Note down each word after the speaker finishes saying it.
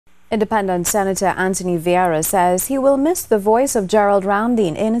Independent Senator Anthony Vieira says he will miss the voice of Gerald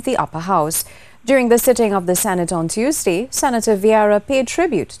Ramdeen in the upper house. During the sitting of the Senate on Tuesday, Senator Vieira paid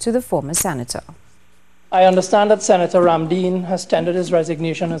tribute to the former senator. I understand that Senator Ramdeen has tendered his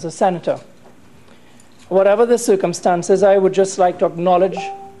resignation as a senator. Whatever the circumstances, I would just like to acknowledge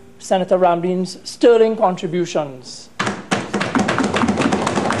Senator Ramdeen's sterling contributions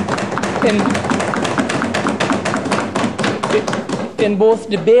in both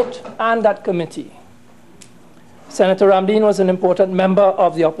debate and at committee. Senator Ramdeen was an important member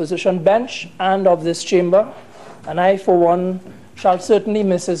of the opposition bench and of this chamber, and I, for one, shall certainly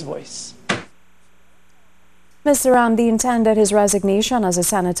miss his voice. Mr. Ramdeen tendered his resignation as a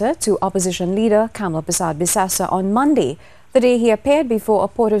senator to Opposition Leader Kamla Persad-Bissessar on Monday, the day he appeared before a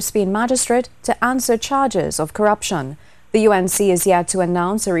Port of Spain Magistrate to answer charges of corruption. The UNC is yet to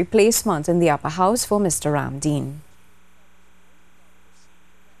announce a replacement in the upper house for Mr. Ramdeen.